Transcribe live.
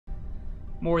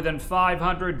More than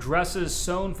 500 dresses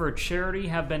sewn for charity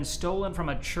have been stolen from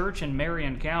a church in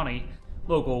Marion County.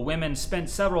 Local women spent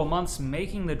several months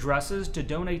making the dresses to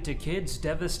donate to kids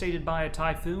devastated by a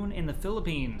typhoon in the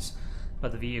Philippines.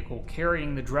 But the vehicle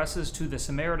carrying the dresses to the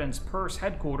Samaritan's Purse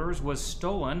headquarters was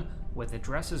stolen with the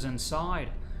dresses inside.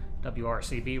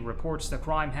 WRCB reports the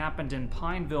crime happened in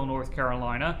Pineville, North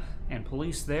Carolina, and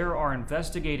police there are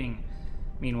investigating.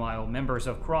 Meanwhile, members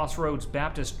of Crossroads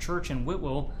Baptist Church in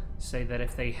Whitwell say that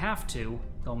if they have to,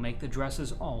 they'll make the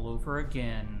dresses all over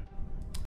again.